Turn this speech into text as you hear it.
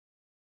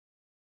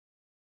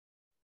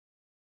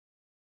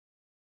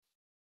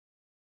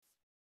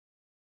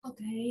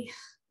Okay.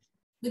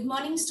 Good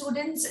morning,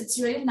 students.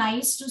 It's really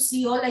nice to see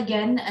you all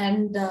again,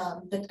 and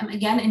that I'm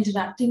again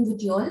interacting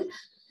with you all.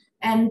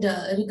 And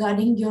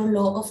regarding your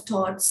law of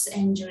thoughts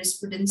and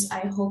jurisprudence,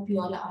 I hope you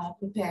all are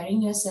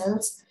preparing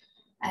yourselves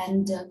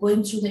and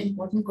going through the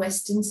important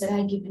questions that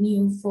I've given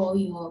you for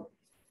your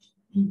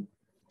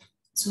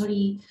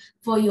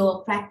for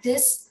your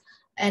practice.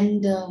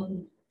 And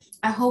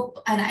I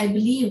hope and I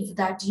believe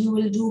that you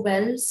will do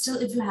well. Still,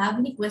 if you have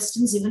any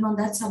questions even on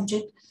that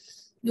subject,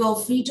 you're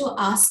free to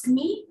ask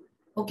me.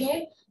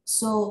 Okay,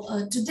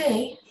 so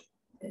today,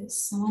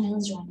 is someone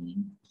else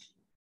joining?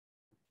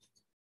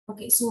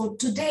 Okay, so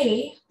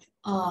today,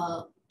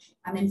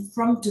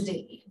 from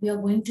today, we are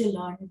going to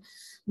learn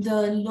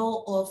the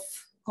law of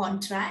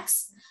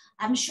contracts.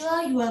 I'm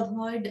sure you have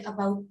heard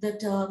about the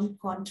term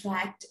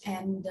contract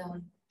and,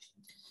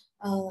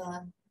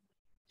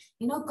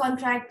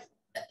 contract,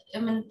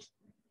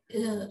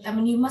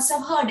 you must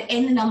have heard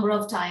any number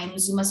of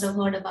times. You must have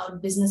heard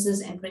about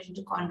businesses entering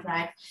into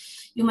contract.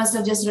 You must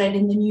have just read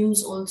in the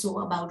news also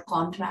about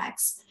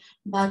contracts.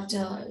 But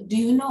do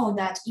you know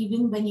that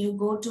even when you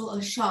go to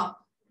a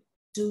shop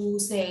to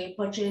say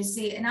purchase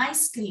an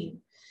ice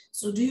cream,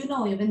 so do you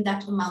know even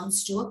that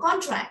amounts to a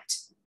contract?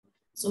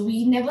 So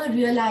we never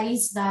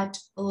realize that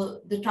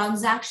the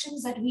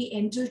transactions that we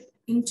enter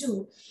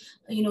into,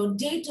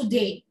 day to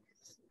day,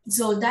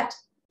 so that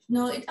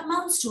it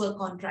amounts to a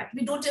contract.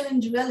 We don't even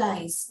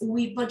realize.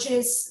 We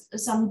purchase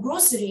some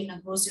grocery in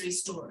a grocery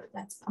store,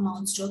 that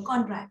amounts to a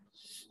contract.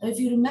 If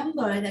you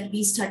remember that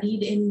we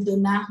studied in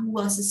Donahu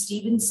versus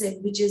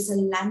Stevenson, which is a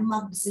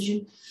landmark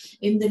decision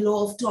in the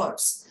law of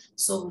torts.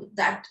 So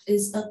that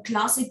is a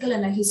classical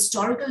and a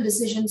historical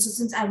decision. So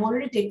since I've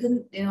already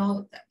taken,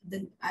 I'm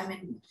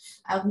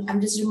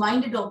just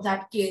reminded of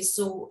that case.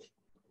 So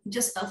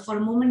just for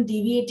a moment,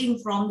 deviating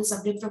from the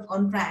subject of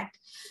contract,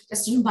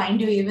 just to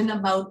remind you even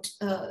about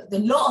the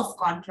law of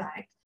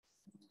contract,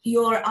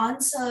 your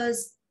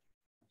answers,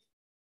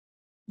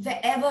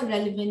 wherever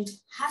relevant,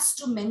 has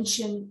to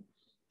mention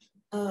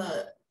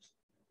the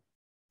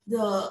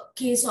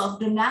case of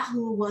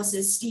Donahu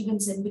versus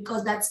Stevenson,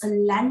 because that's a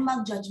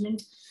landmark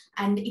judgment,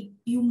 and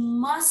you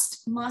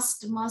must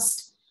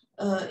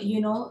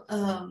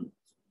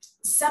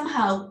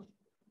somehow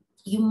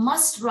you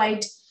must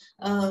write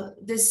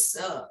this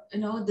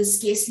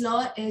case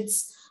law.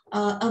 It's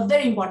a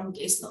very important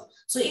case law.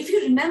 So if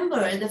you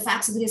remember the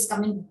facts of this,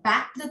 coming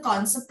back to the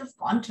concept of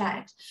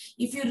contract,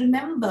 if you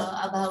remember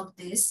about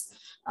this,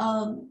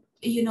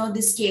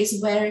 this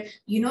case where,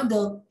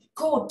 the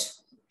court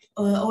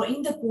or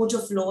in the court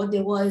of law,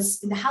 there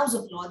was, in the House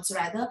of Lords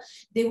rather,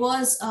 there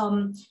was,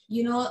 an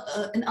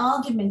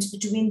argument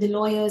between the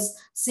lawyers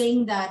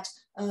saying that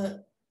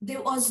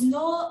there was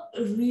no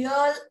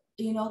real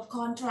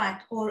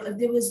contract, or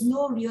there was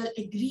no real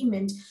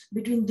agreement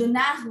between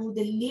Donahu,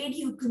 the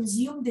lady who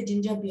consumed the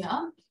ginger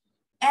beer,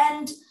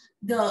 and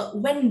the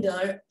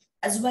vendor,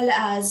 as well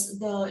as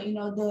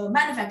the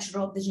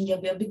manufacturer of the ginger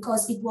beer,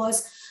 because it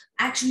was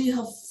actually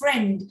her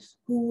friend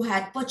who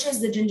had purchased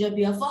the ginger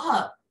beer for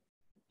her.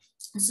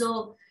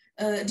 So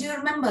do you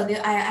remember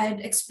I had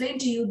explained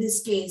to you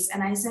this case,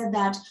 and I said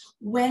that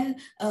when,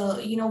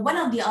 one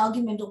of the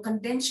argument or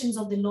contentions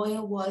of the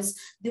lawyer was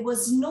there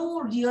was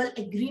no real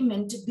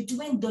agreement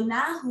between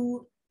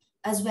Donahu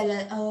as well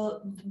as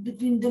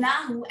between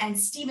Donahu and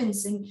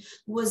Stevenson,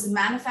 who was the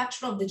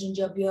manufacturer of the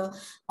ginger beer.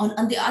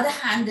 On the other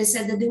hand, they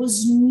said that there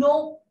was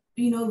no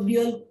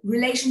real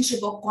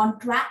relationship or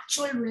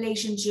contractual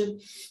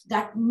relationship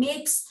that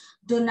makes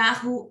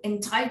Donahu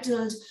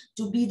entitled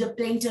to be the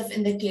plaintiff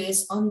in the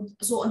case.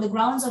 So on the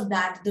grounds of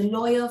that, the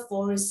lawyer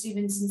for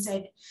Stevenson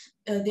said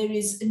there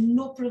is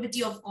no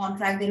privity of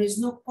contract, there is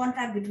no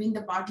contract between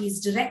the parties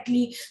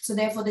directly, so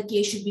therefore the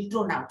case should be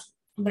thrown out.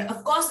 But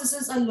of course, this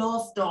is a law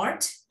of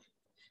tort,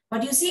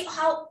 but you see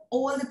how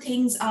all the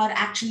things are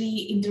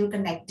actually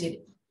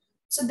interconnected.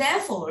 So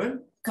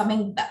therefore,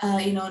 coming,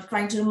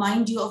 trying to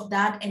remind you of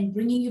that and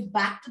bringing you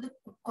back to the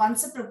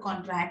concept of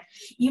contract,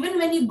 even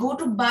when you go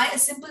to buy a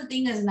simple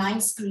thing as an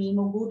ice cream,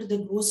 or go to the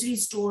grocery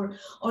store,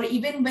 or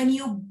even when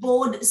you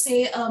board,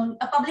 say,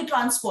 a public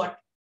transport,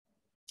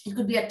 it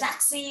could be a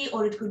taxi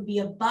or it could be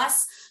a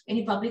bus,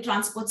 any public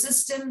transport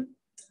system,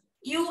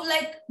 you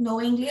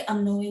knowingly,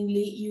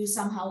 unknowingly, you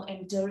somehow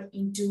enter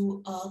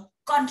into a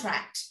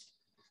contract.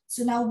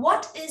 So now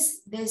what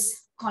is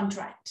this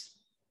contract?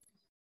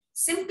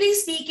 Simply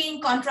speaking,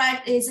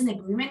 contract is an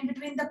agreement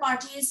between the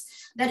parties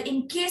that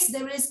in case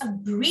there is a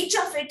breach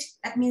of it,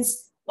 that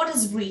means, what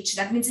is breach?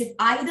 That means if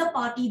either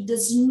party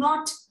does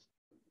not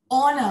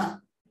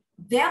honor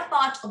their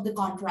part of the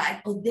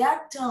contract or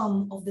their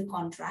term of the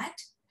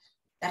contract,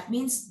 that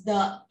means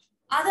the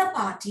other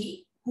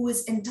party who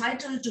is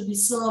entitled to be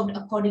served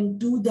according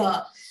to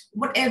the,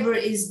 whatever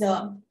is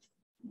the,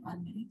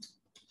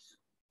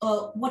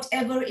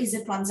 whatever is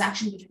a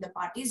transaction between the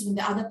parties, when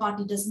the other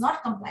party does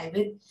not comply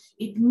with,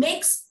 it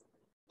makes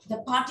the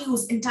party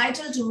who's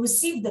entitled to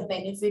receive the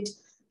benefit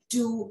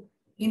to,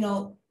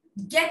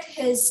 get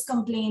his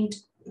complaint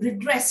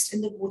redressed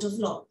in the court of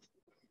law.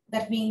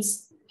 That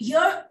means,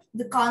 here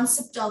the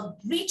concept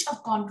of breach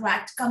of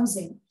contract comes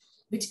in,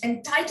 which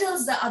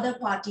entitles the other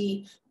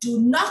party to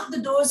knock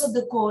the doors of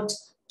the court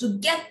to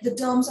get the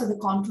terms of the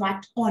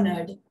contract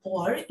honored,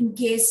 or in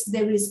case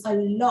there is a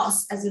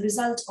loss as a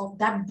result of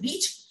that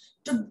breach,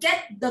 to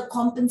get the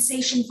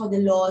compensation for the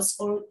loss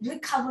or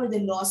recover the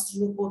loss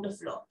through the court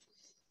of law.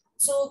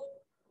 So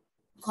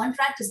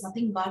contract is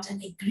nothing but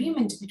an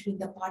agreement between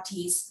the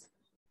parties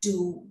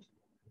to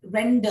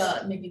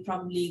render maybe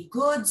probably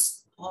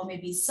goods or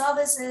maybe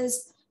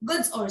services,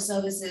 goods or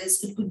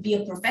services. It could be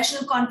a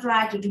professional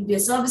contract, it could be a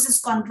services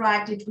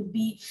contract, it could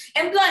be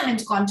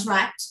employment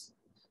contract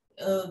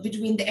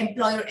between the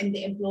employer and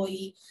the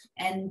employee,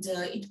 and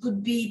it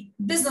could be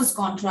business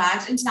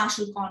contract,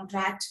 international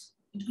contract.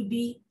 It could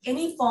be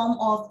any form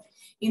of,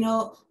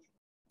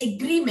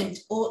 agreement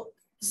or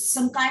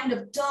some kind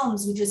of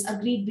terms which is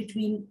agreed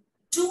between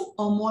two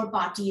or more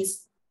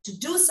parties to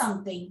do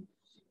something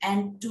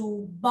and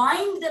to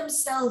bind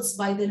themselves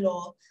by the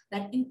law,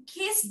 that in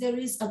case there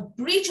is a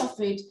breach of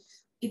it,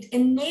 it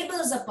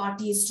enables the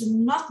parties to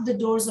knock the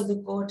doors of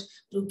the court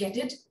to get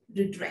it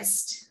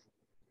redressed.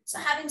 So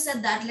having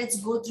said that,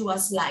 let's go through our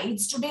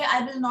slides. Today,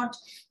 I will not,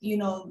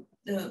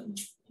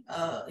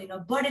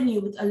 burden you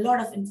with a lot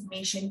of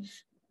information.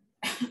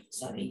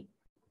 Sorry.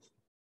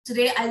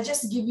 Today, I'll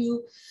just give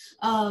you,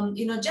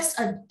 just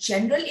a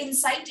general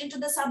insight into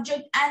the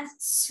subject, and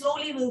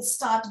slowly we'll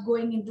start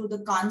going into the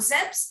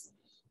concepts.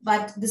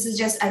 But this is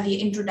just at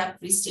the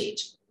introductory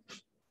stage.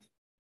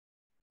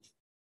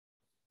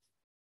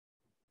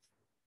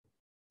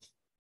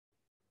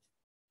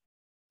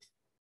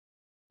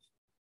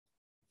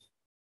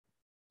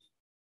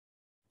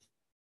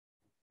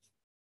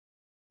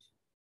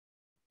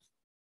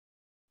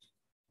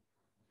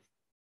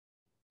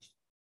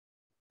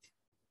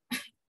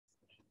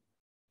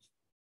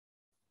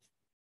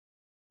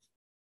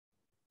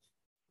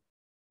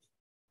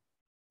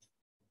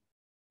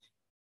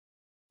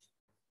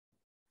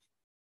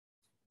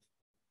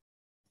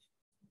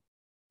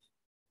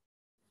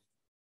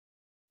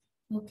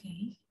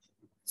 Okay,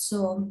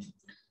 so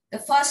the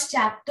first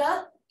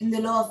chapter in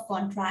the law of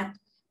contract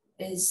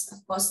is,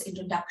 of course, the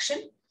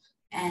introduction,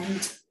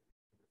 and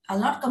I'll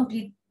not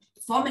complete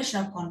the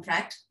formation of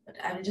contract, but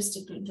I will just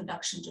stick to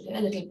introduction today a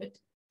little bit.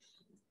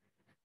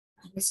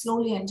 And we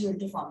slowly enter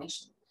into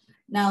formation.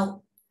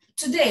 Now,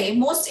 today,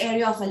 most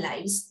area of our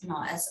lives,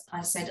 as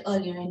I said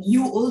earlier, and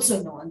you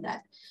also know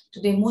that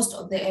today, most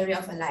of the area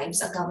of our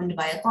lives are governed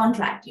by a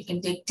contract. You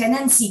can take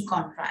tenancy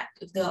contract.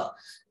 If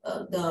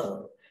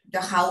the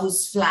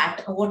house,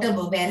 flat, or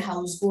whatever,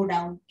 warehouse, go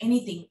down,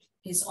 anything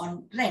is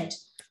on rent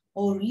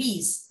or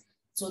lease.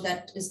 So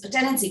that is a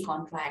tenancy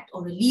contract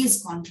or a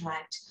lease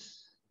contract.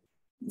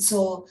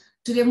 So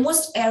today,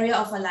 most area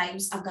of our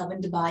lives are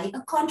governed by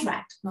a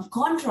contract. Now,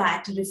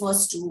 contract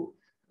refers to,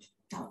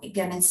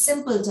 again, in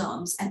simple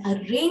terms, an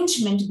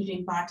arrangement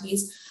between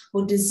parties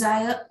who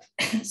desire,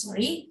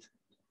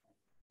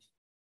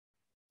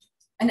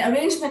 an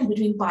arrangement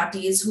between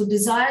parties who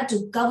desire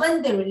to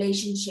govern their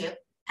relationship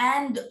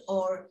and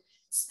or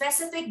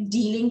specific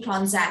dealing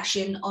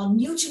transaction on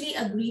mutually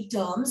agreed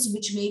terms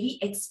which may be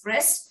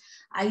expressed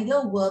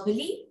either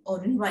verbally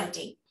or in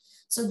writing.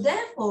 So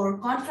therefore,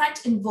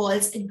 contract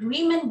involves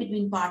agreement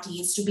between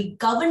parties to be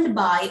governed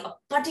by a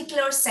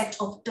particular set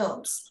of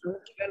terms.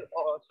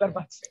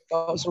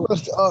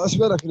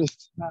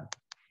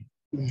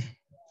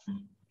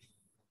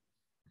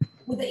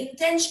 With the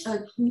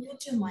intention,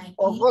 mute your mic.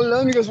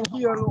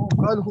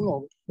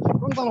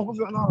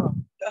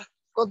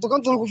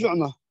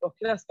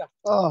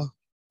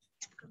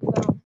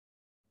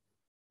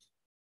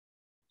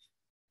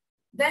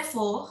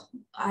 Therefore,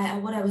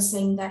 what I was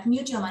saying, that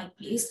mute your mic,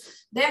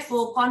 please.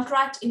 Therefore,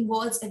 contract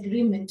involves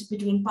agreement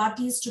between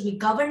parties to be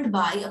governed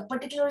by a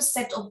particular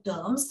set of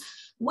terms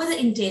with the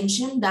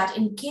intention that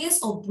in case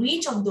of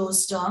breach of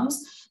those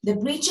terms, the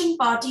breaching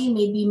party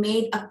may be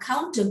made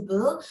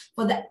accountable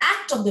for the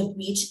act of the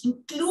breach,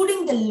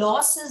 including the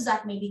losses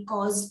that may be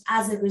caused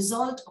as a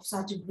result of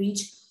such a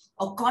breach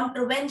or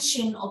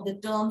contravention of the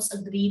terms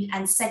agreed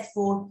and set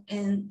forth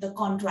in the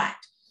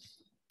contract.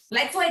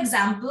 Like, for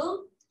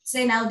example,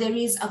 say now there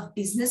is a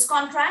business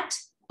contract,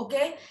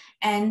 okay?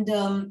 And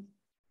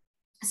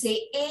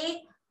say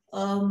A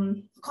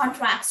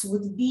contracts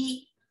with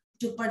B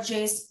to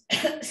purchase,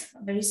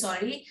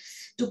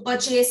 to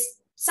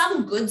purchase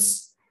some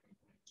goods,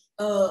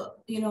 to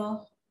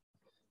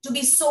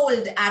be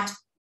sold at,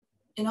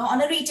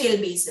 on a retail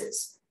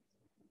basis.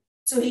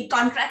 So he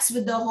contracts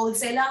with the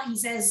wholesaler. He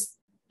says,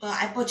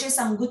 I purchase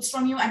some goods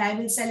from you and I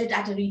will sell it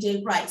at a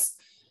retail price.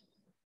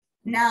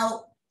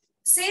 Now,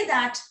 say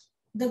that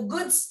the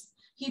goods,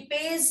 he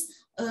pays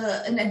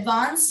an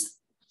advance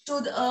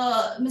to the,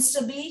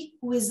 Mr. B,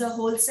 who is the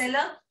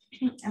wholesaler.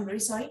 I'm very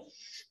sorry,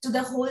 to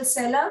the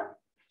wholesaler.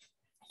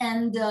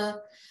 And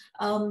the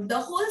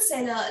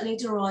wholesaler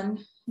later on,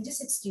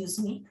 just excuse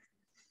me.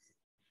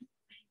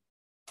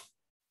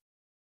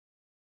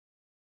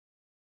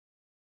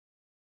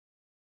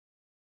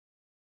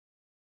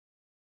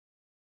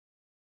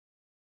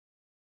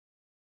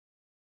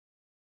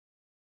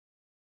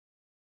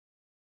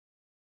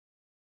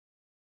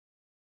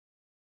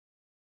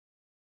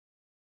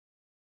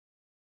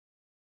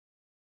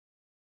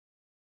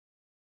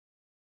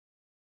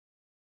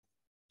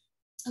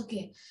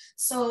 Okay,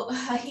 so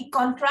he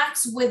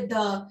contracts with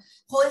the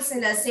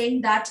wholesaler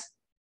saying that,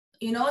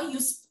 you know, you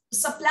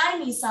supply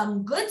me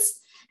some goods,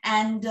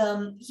 and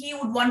he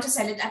would want to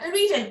sell it at a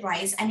retail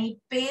price, and he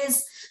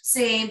pays,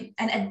 say,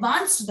 an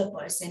advance to the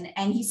person,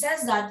 and he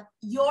says that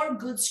your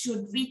goods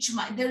should reach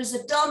my, there is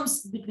a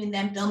terms between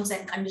them, terms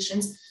and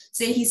conditions.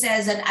 Say he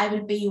says that I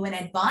will pay you in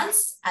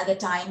advance at the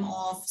time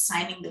of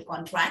signing the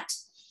contract.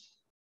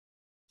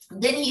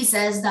 Then he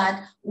says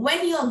that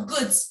when your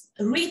goods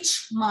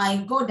reach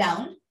my go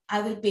down,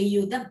 I will pay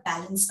you the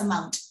balance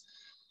amount.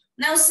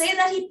 Now say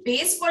that he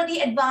pays for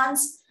the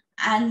advance,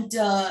 and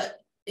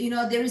you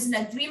know, there is an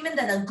agreement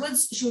that the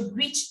goods should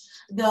reach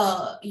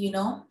the, you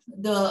know,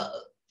 the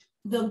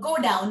go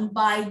down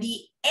by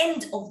the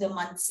end of the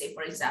month. Say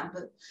for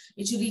example,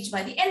 it should reach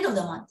by the end of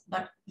the month,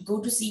 but go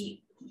to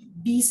see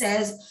B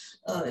says,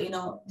 you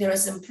know, there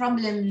is some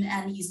problem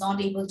and he's not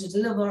able to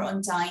deliver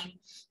on time.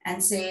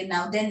 And say,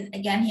 now then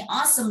again, he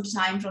asks some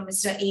time from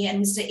Mr. A,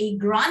 and Mr. A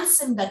grants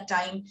him that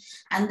time.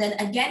 And then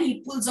again,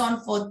 he pulls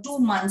on for 2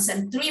 months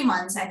and 3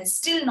 months and is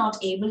still not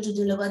able to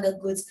deliver the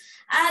goods.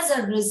 As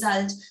a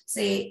result,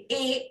 say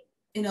A,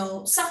 you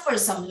know,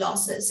 suffers some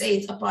losses. Say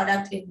it's a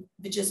product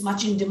which is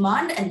much in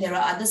demand and there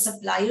are other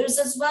suppliers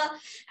as well.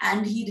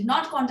 And he did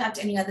not contact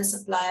any other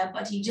supplier,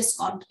 but he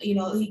just,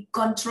 he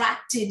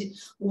contracted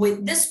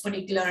with this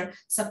particular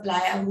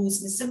supplier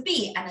who's Mr.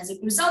 B. And as a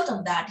result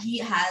of that, he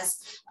has,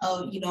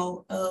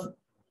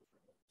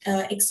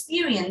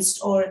 experienced,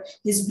 or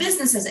his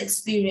business has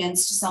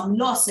experienced some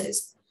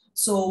losses.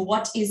 So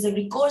what is the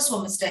recourse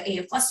for Mr.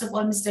 A? First of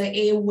all, Mr.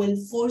 A will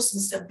force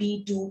Mr.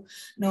 B to,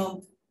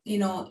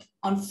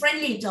 on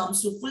friendly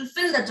terms, to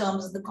fulfill the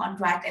terms of the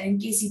contract. And in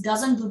case he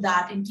doesn't do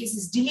that, in case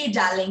he's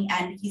dilly-dallying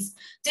and he's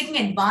taking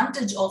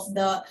advantage of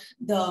the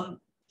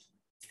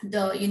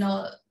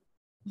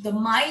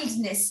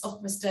mildness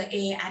of Mr.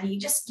 A, and he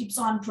just keeps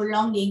on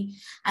prolonging,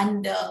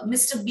 and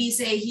Mr. B,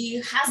 say he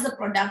has the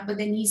product, but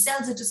then he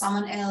sells it to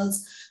someone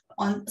else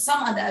on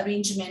some other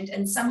arrangement,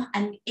 and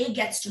A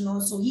gets to know,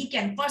 so he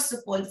can first of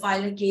all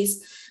file a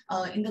case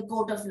in the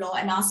court of law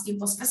and ask him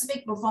for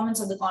specific performance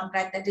of the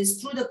contract, that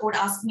is through the court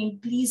asking him,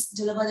 please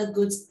deliver the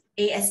goods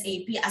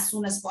ASAP, as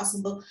soon as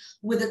possible,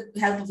 with the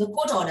help of the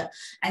court order.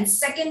 And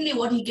secondly,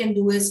 what he can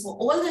do is, for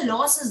all the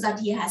losses that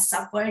he has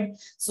suffered,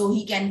 so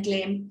he can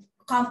claim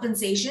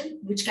compensation,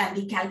 which can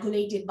be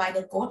calculated by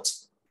the court.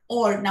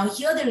 Or now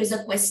here there is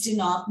a question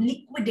of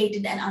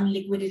liquidated and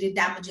unliquidated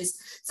damages.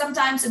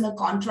 Sometimes in the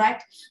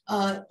contract,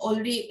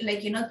 already,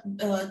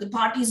 the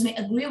parties may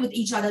agree with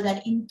each other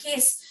that in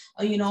case,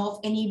 of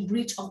any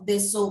breach of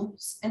this, so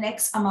an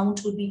X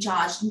amount would be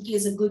charged in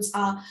case the goods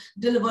are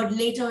delivered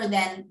later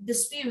than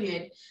this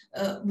period,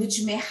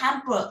 which may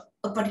hamper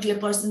a particular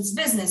person's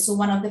business, so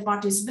one of the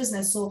parties'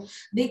 business. So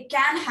they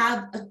can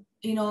have a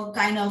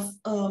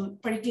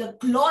particular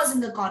clause in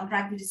the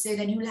contract which say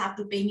that you will have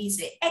to pay me,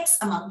 say, X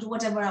amount,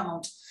 whatever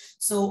amount.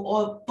 So,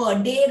 or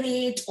per day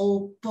rate,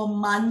 or per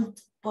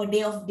month, per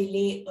day of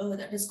delay,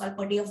 that is called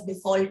per day of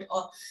default,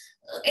 or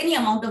any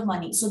amount of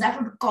money. So that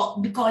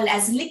would be called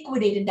as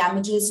liquidated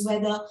damages, where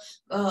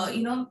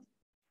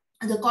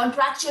the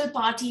contractual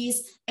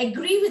parties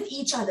agree with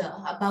each other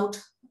about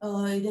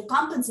the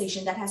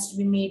compensation that has to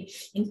be made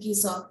in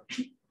case of,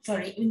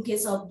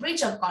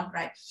 breach of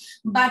contract.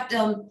 But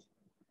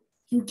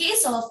in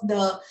case of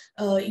the,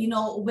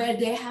 where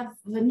they have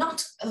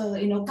not,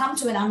 come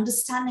to an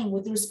understanding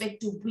with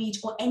respect to breach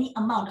or any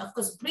amount. Of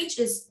course, breach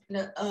is,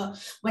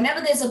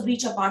 whenever there's a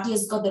breach, a party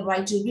has got the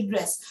right to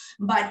redress.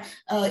 But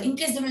in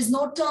case there is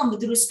no term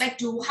with respect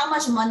to how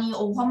much money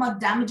or how much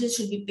damages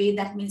should be paid,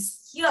 that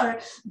means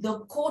here the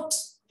court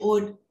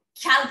would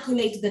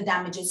calculate the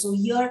damages. So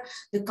here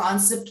the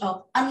concept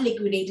of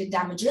unliquidated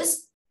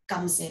damages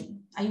comes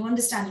in. Are you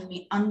understanding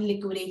me?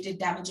 Unliquidated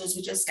damages,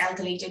 which is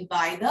calculated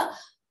by the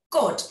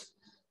court.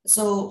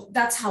 So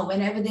that's how,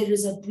 whenever there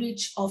is a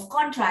breach of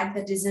contract,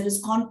 that is, there is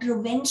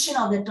contravention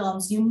of the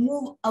terms, you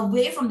move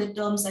away from the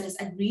terms that is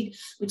agreed,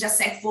 which are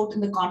set forth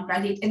in the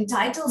contract. It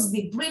entitles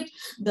the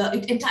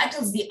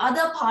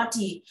other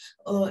party,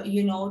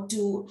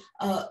 to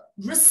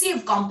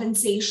receive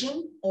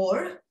compensation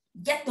or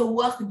get the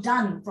work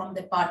done from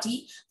the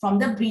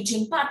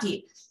breaching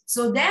party.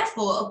 So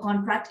therefore, a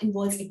contract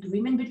involves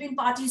agreement between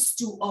parties,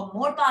 2 or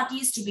more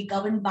parties, to be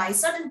governed by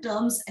certain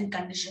terms and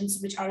conditions,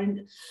 which are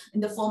in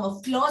the form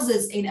of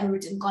clauses in a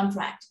written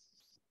contract.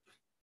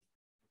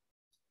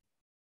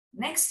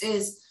 Next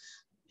is,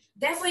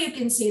 therefore you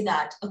can say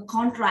that a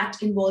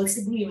contract involves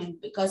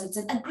agreement because it's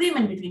an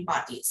agreement between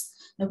parties.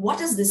 Now,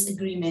 what is this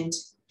agreement?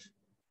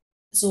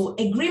 So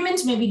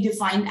agreement may be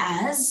defined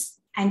as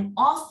an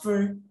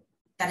offer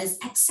that is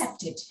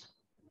accepted.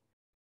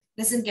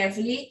 Listen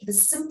carefully, the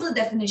simple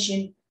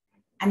definition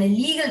and a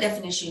legal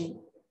definition,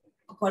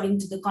 according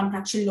to the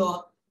contractual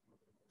law,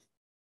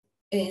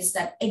 is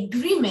that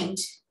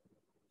agreement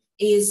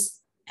is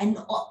an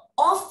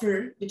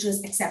offer which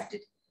was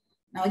accepted.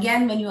 Now,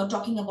 again, when you are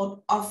talking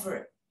about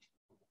offer,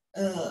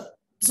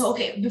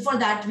 before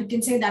that, we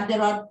can say that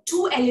there are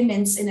 2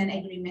 elements in an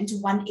agreement.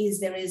 One is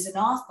there is an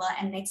offer,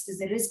 and next is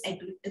there is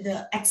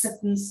the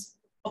acceptance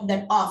of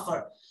that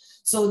offer.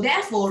 So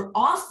therefore,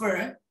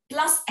 offer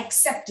plus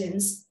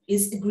acceptance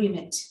is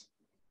agreement.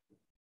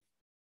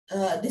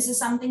 This is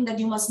something that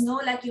you must know,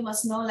 like you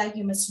must know, like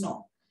you must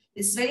know.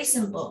 It's very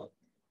simple.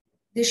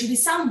 There should be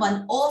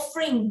someone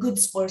offering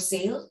goods for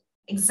sale,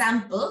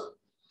 example,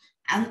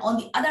 and on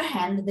the other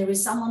hand, there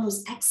is someone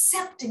who's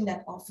accepting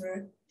that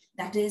offer,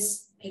 that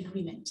is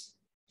agreement.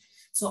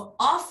 So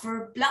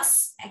offer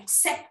plus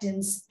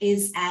acceptance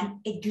is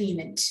an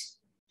agreement.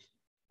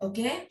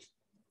 Okay,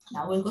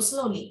 now we'll go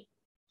slowly.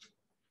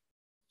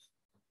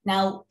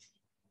 Now,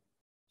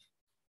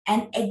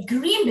 an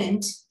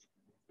agreement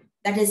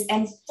that is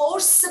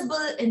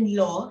enforceable in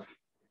law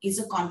is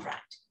a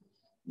contract.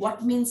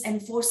 What means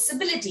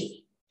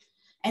enforceability?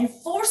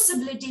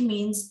 Enforceability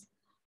means,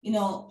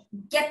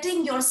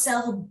 getting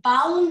yourself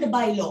bound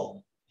by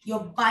law.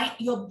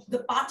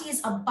 The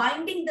parties are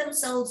binding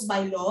themselves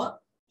by law,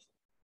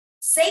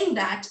 saying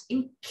that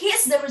in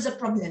case there is a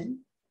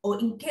problem or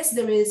in case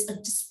there is a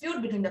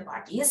dispute between the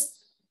parties,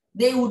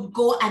 they would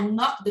go and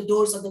knock the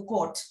doors of the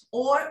court,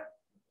 or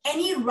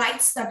any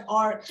rights that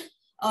are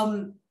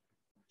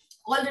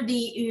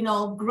already,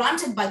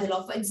 granted by the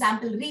law. For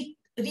example,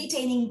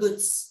 retaining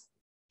goods.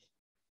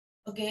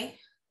 Okay.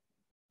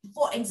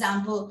 For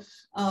example,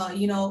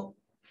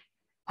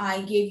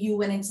 I gave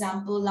you an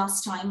example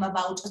last time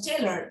about a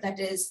tailor, that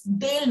is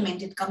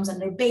bailment. It comes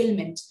under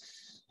bailment,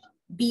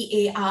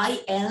 B-A-I-L-M-E-N-T,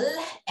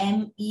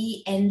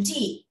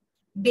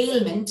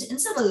 bailment in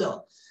civil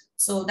law.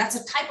 So that's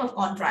a type of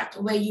contract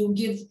where you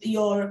give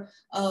your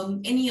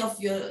any of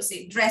your,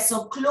 say, dress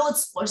or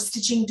clothes for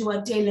stitching to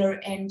a tailor,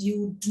 and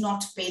you do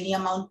not pay the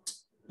amount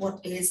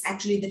what is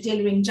actually the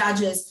tailoring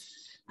charges,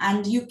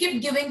 and you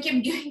keep giving,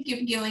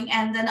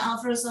 and then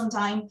after some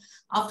time,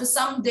 after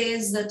some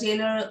days, the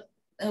tailor,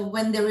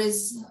 when there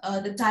is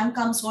the time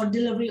comes for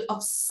delivery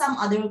of some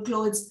other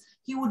clothes,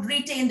 he would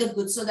retain the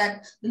goods, so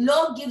that the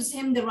law gives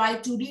him the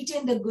right to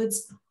retain the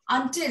goods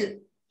until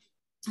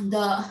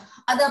the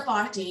other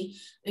party,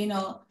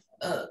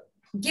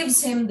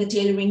 gives him the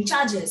tailoring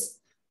charges.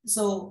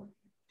 So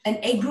an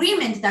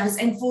agreement that is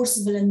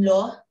enforceable in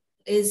law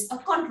is a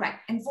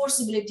contract.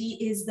 Enforceability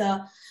is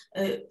the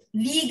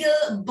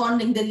legal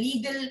bonding, the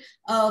legal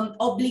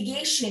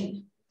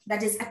obligation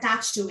that is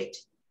attached to it.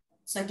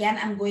 So again,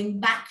 I'm going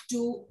back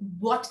to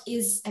what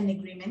is an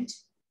agreement.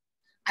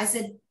 I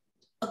said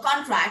a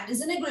contract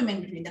is an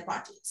agreement between the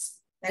parties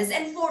that is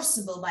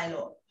enforceable by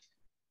law.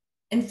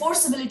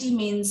 Enforceability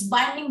means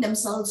binding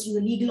themselves to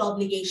the legal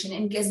obligation.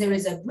 In case there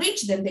is a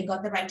breach, then they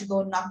got the right to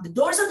go and knock the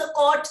doors of the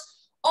court,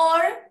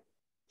 or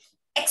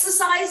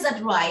exercise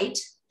that right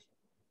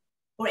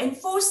or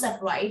enforce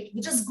that right,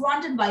 which is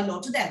granted by law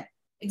to them.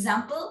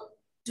 Example,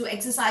 to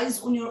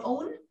exercise on your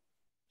own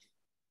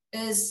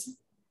is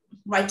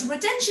right to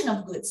retention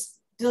of goods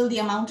till the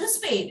amount is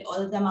paid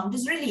or the amount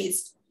is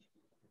released.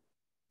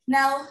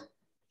 Now,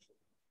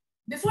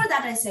 before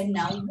that, I said,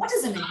 now, what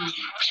is an agreement?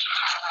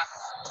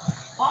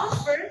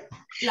 Offer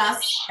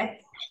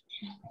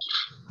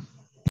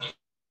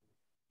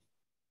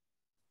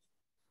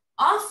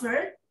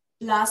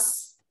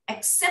plus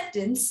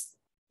acceptance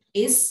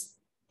is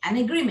an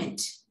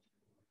agreement.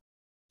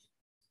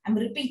 I'm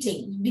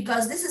repeating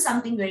because this is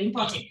something very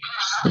important.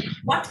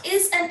 What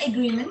is an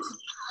agreement?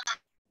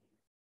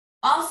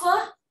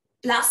 Offer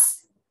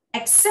plus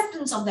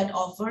acceptance of that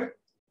offer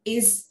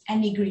is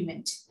an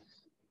agreement.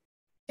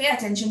 Pay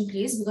attention,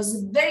 please, because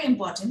it's very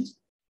important.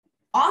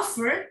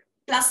 Offer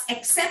plus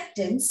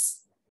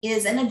acceptance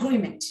is an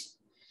agreement.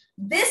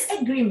 This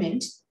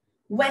agreement,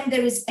 when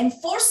there is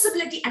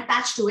enforceability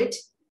attached to it,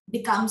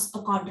 becomes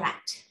a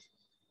contract.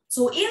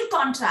 So in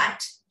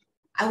contract,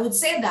 I would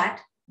say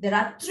that there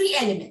are three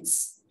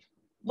elements.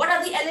 What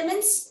are the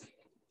elements?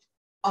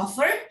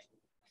 Offer,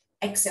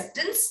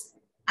 acceptance,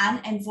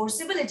 and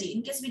enforceability.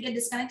 In case we get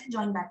disconnected,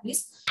 join back,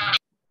 please.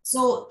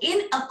 So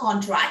in a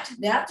contract,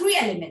 there are three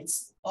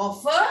elements: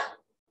 offer,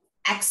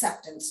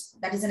 acceptance,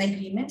 that is an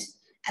agreement,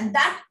 and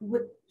that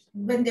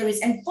when there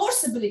is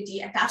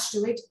enforceability attached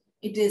to it,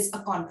 it is a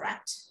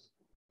contract.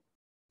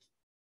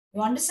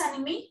 You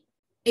understanding me?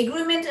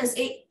 Agreement is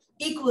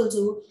equal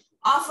to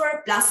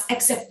offer plus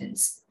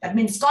acceptance. That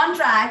means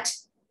contract.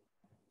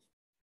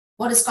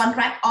 What is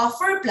contract?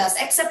 Offer plus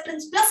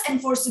acceptance plus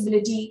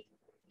enforceability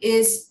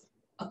is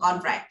a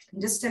contract.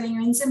 I'm just telling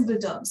you in simple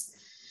terms.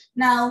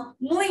 Now,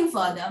 moving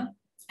further,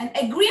 an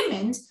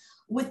agreement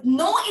with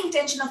no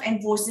intention of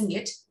enforcing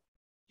it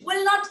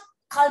will not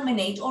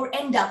culminate or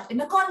end up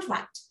in a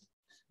contract.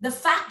 The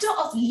factor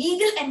of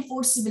legal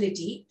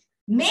enforceability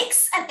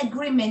makes an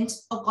agreement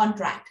a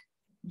contract.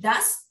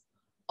 Thus,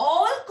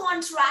 all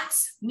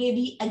contracts may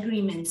be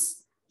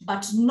agreements,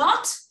 but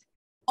not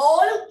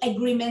all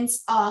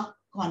agreements are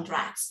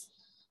contracts.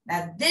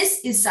 Now,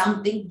 this is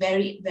something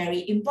very,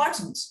 very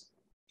important.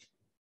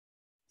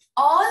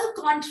 All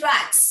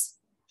contracts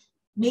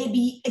may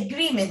be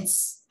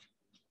agreements,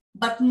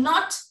 but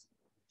not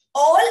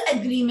all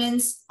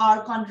agreements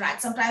are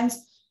contracts. Sometimes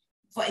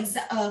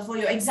for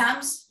your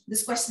exams,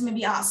 this question may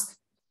be asked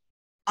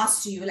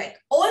to you, like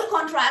all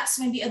contracts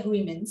may be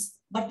agreements,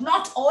 but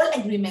not all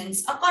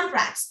agreements are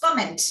contracts.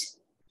 Comment.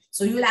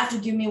 So you will have to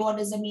give me what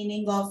is the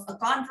meaning of a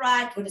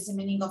contract, what is the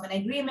meaning of an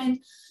agreement,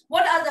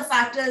 what are the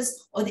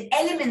factors or the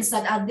elements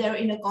that are there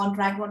in a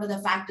contract, what are the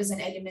factors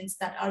and elements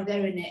that are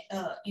there in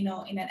a, in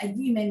an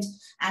agreement,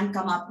 and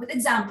come up with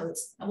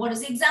examples. Now, what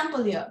is the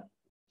example here?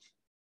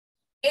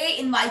 A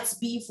invites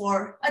B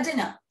for a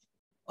dinner,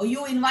 or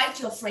you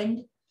invite your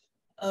friend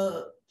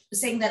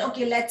saying that,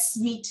 okay, let's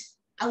meet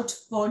out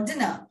for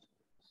dinner.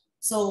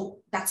 So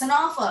that's an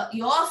offer.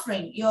 You're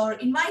offering, you're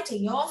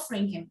inviting, you're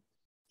offering him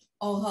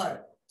or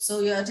her.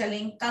 So you're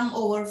telling, come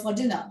over for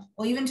dinner,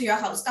 or even to your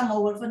house, come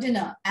over for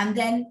dinner. And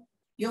then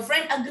your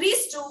friend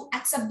agrees to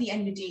accept the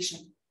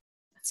invitation.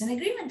 That's an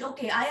agreement.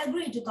 Okay, I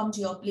agree to come to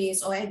your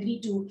place, or I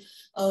agree to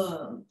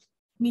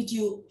meet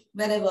you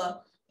wherever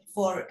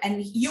for,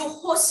 and you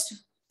host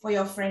for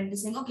your friend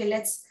saying, okay,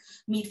 let's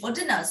meet for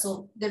dinner.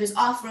 So there is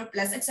offer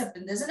plus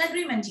acceptance. There's an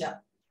agreement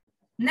here.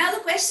 Now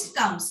the question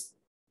comes,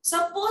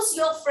 suppose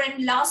your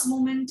friend last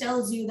moment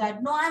tells you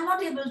that, no, I'm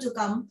not able to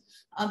come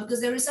because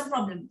there is some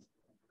problem.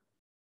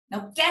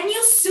 Now, can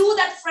you sue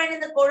that friend in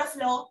the court of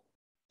law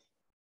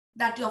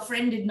that your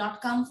friend did not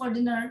come for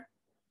dinner?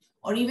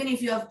 Or even if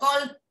you have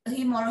called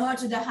him or her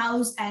to the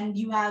house and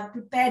you have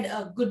prepared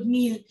a good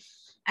meal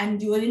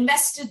and you have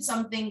invested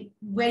something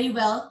very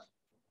well,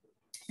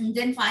 and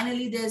then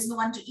finally there's no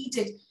one to eat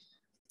it.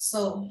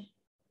 So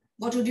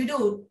what would you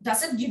do?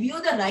 Does it give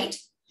you the right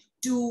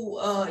to,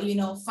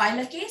 file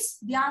a case?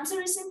 The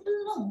answer is simple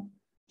no,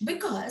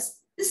 because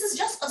this is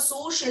just a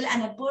social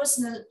and a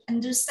personal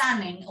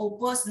understanding or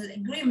personal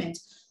agreement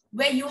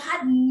where you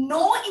had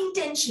no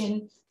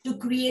intention to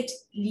create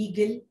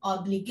legal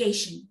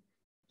obligation.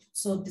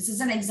 So this is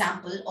an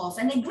example of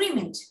an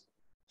agreement.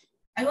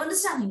 Are you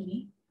understanding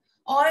me?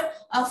 Or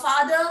a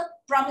father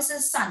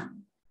promises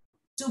son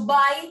to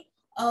buy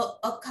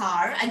a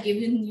car. I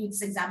gave you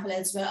this example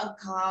elsewhere, a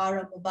car,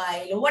 a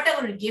mobile, or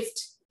whatever a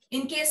gift,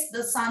 in case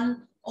the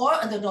son or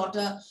the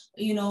daughter,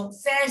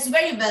 fares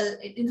very well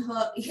in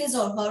his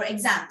or her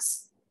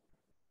exams.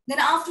 Then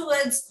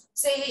afterwards,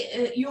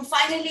 say you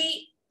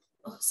finally,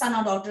 son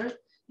or daughter,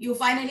 you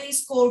finally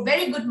score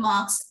very good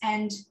marks,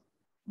 and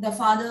the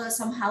father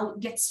somehow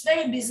gets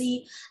very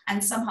busy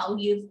and somehow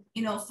he,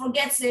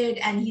 forgets it,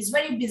 and he's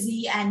very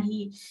busy and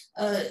he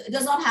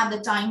does not have the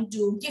time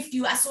to gift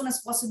you as soon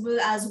as possible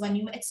as when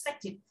you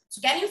expected.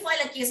 So can you file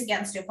a case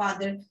against your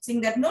father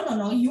saying that,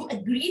 no, you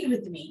agreed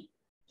with me?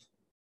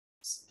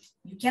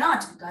 You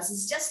cannot, because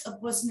it's just a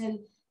personal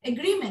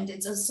agreement.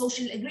 It's a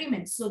social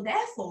agreement. So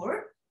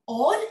therefore,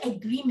 all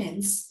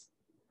agreements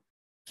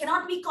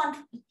cannot be called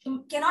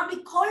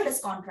as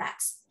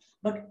contracts,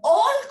 but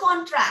all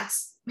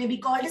contracts may be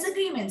called as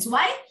agreements.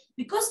 Why?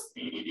 Because,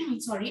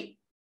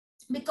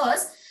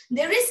 because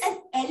there is an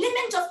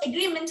element of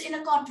agreement in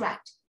a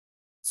contract.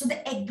 So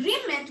the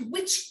agreement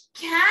which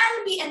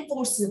can be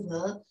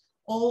enforceable,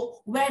 or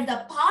where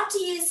the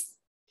parties,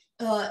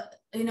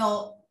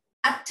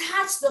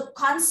 attach the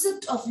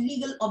concept of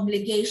legal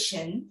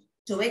obligation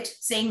to it,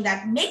 saying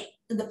that make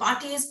the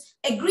parties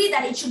agree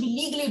that it should be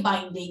legally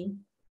binding.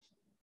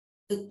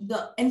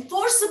 The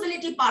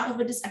enforceability part of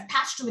it is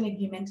attached to an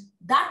agreement.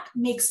 That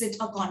makes it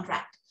a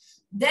contract.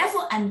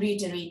 Therefore, I'm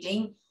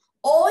reiterating,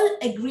 all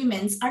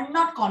agreements are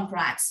not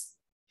contracts,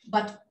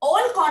 but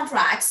all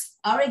contracts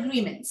are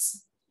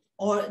agreements.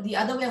 Or the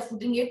other way of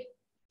putting it,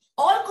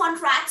 all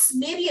contracts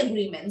may be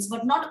agreements,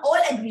 but not all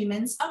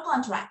agreements are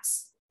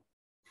contracts.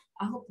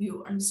 I hope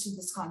you understood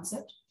this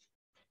concept.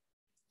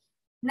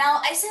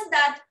 Now, I said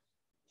that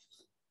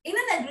in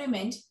an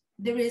agreement,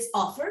 there is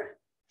offer.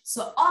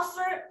 So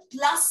offer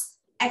plus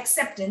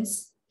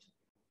acceptance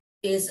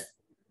is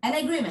an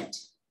agreement.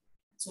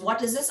 So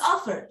what is this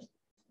offer?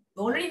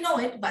 You already know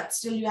it, but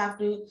still you have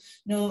to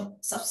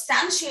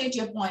substantiate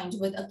your point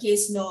with a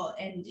case law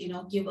and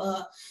give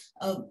a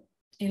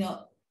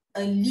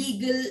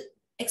legal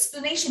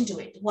explanation to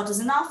it. What is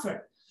an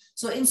offer?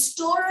 So in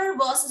Storer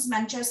versus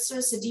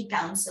Manchester City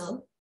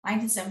Council,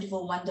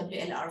 1974, 1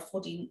 WLR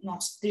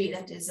 1403,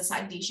 that is the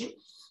citation,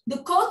 the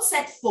court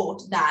set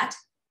forth that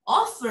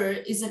offer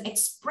is an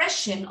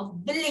expression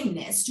of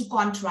willingness to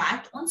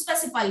contract on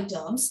specified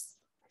terms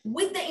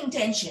with the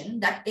intention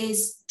that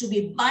is to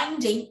be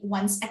binding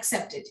once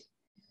accepted.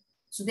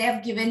 So they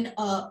have given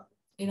a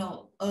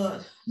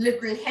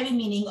literal heavy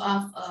meaning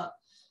of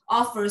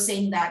offer,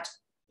 saying that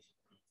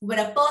when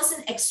a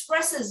person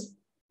expresses,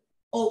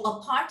 or a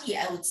party,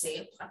 I would say,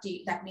 a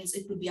party, that means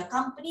it could be a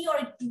company or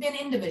it could be an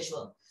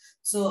individual.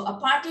 So a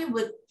party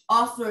with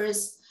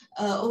offers,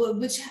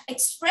 which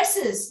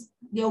expresses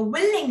their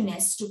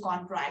willingness to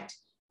contract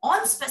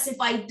on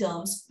specified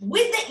terms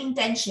with the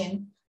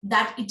intention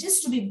that it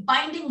is to be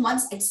binding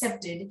once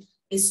accepted,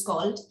 is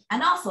called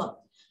an offer.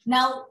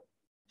 Now,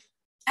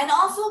 an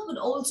offer could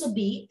also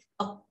be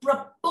a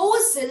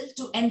proposal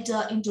to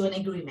enter into an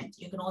agreement.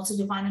 You can also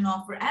define an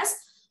offer as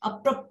a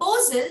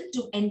proposal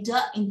to enter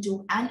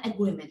into an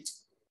agreement.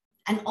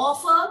 An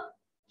offer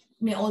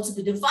may also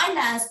be defined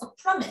as a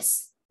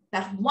promise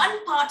that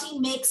one party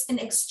makes in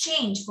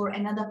exchange for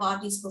another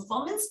party's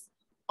performance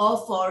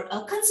or for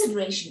a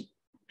consideration.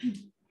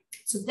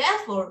 So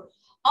therefore,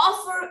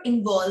 offer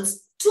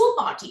involves two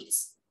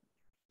parties.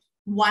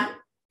 One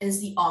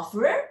is the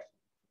offerer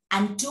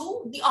and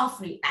two, the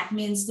offeree. That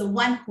means the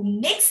one who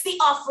makes the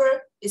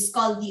offer is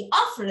called the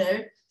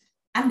offerer,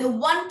 and the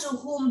one to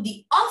whom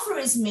the offer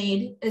is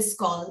made is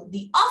called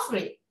the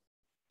offeree.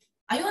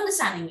 Are you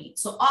understanding me?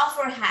 So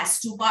offer has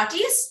two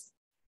parties,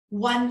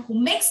 one who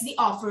makes the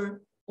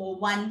offer or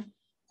one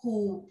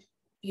who,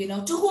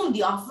 to whom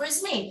the offer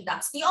is made.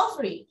 That's the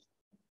offeree.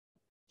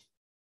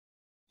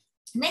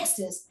 Next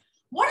is,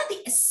 what are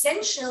the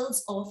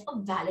essentials of a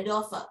valid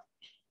offer?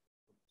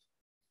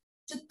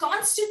 To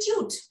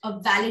constitute a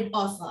valid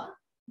offer,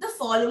 the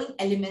following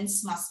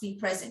elements must be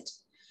present.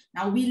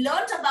 Now, we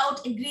learned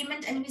about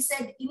agreement and we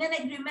said in an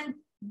agreement,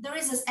 there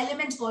is this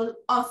element called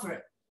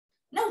offer.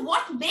 Now,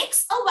 what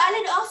makes a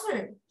valid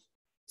offer?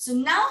 So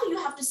now you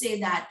have to say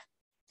that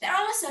there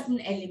are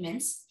certain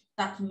elements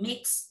that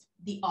makes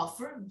the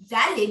offer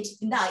valid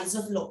in the eyes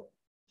of law.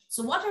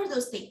 So what are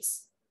those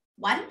things?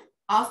 One,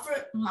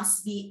 offer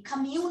must be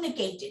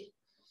communicated.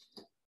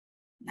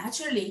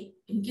 Naturally,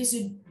 in case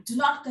you do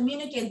not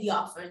communicate the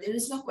offer, there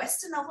is no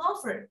question of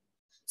offer.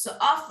 So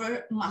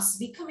offer must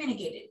be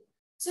communicated.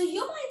 So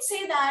you might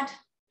say that,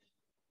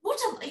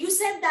 you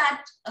said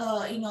that,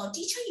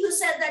 teacher, you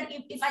said that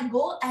if I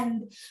go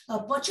and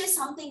purchase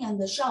something in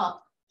the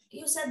shop,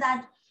 you said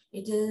that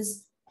it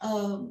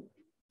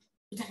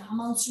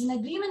amounts to an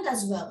agreement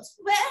as well,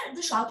 where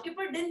the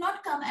shopkeeper did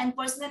not come and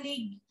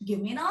personally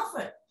give me an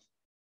offer.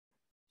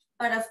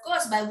 But of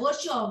course, by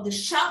virtue of the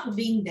shop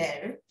being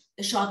there,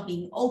 the shop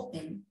being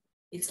open,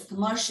 it's a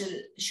commercial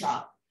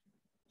shop.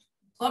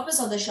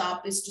 Purpose of the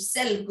shop is to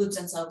sell goods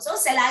and services, or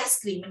sell ice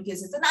cream in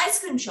case it's an ice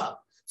cream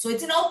shop. So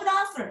it's an open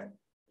offer.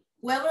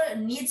 Whoever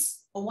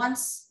needs or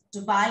wants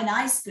to buy an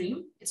ice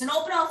cream, it's an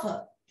open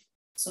offer.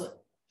 So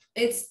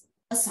it's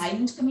a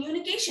silent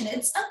communication.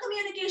 It's a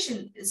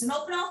communication. It's an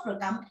open offer.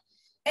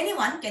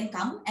 Anyone can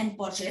come and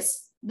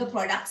purchase the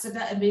products that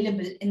are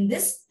available in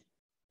this,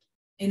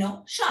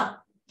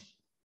 shop.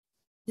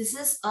 This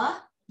is a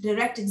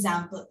direct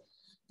example.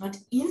 But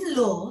in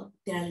law,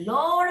 there are a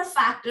lot of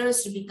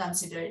factors to be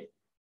considered.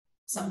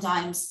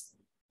 Sometimes,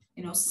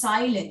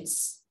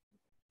 silence.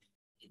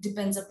 It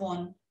depends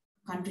upon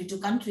country to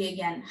country,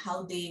 again,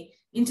 how they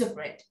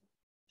interpret.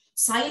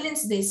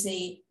 Silence, they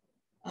say,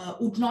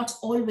 would not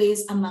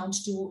always amount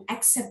to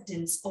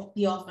acceptance of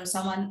the offer.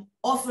 Someone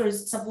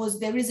offers, suppose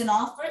there is an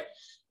offer,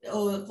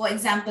 for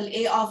example,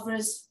 A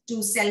offers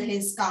to sell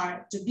his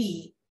car to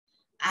B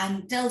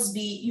and tells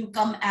B, you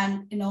come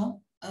and,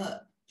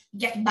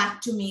 get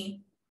back to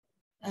me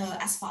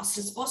as fast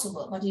as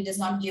possible, but he does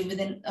not give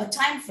within a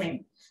time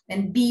frame.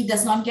 Then B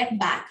does not get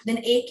back. Then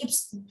A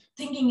keeps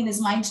thinking in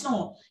his mind,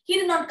 no, he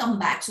did not come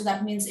back. So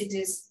that means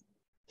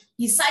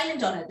he's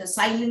silent on it. The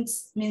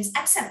silence means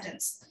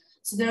acceptance.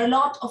 So there are a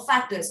lot of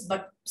factors,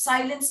 but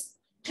silence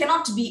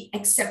cannot be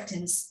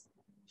acceptance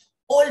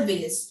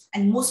always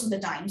and most of the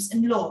times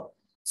in law.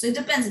 So it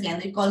depends again,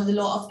 they call the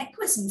law of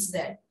acquiescence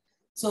there.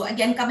 So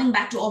again, coming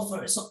back to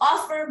offer. So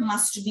offer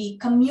must be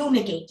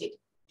communicated.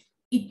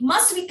 It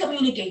must be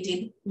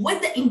communicated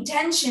with the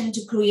intention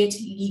to create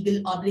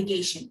legal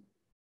obligation.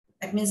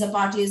 That means the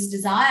parties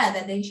desire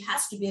that there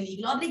has to be a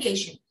legal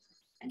obligation.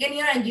 Again,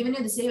 here I've given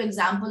you the same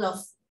example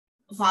of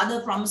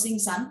father promising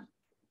son.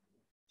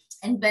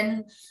 And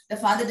when the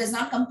father does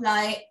not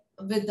comply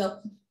with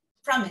the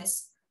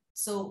promise,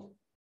 so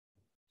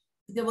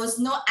there was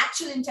no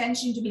actual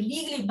intention to be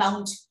legally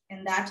bound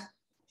in that.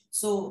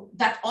 So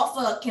that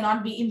offer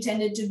cannot be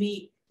intended to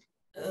be,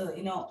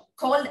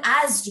 called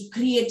as to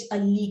create a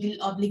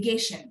legal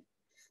obligation.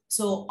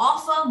 So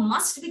offer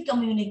must be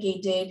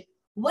communicated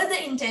with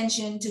the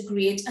intention to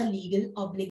create a legal obligation.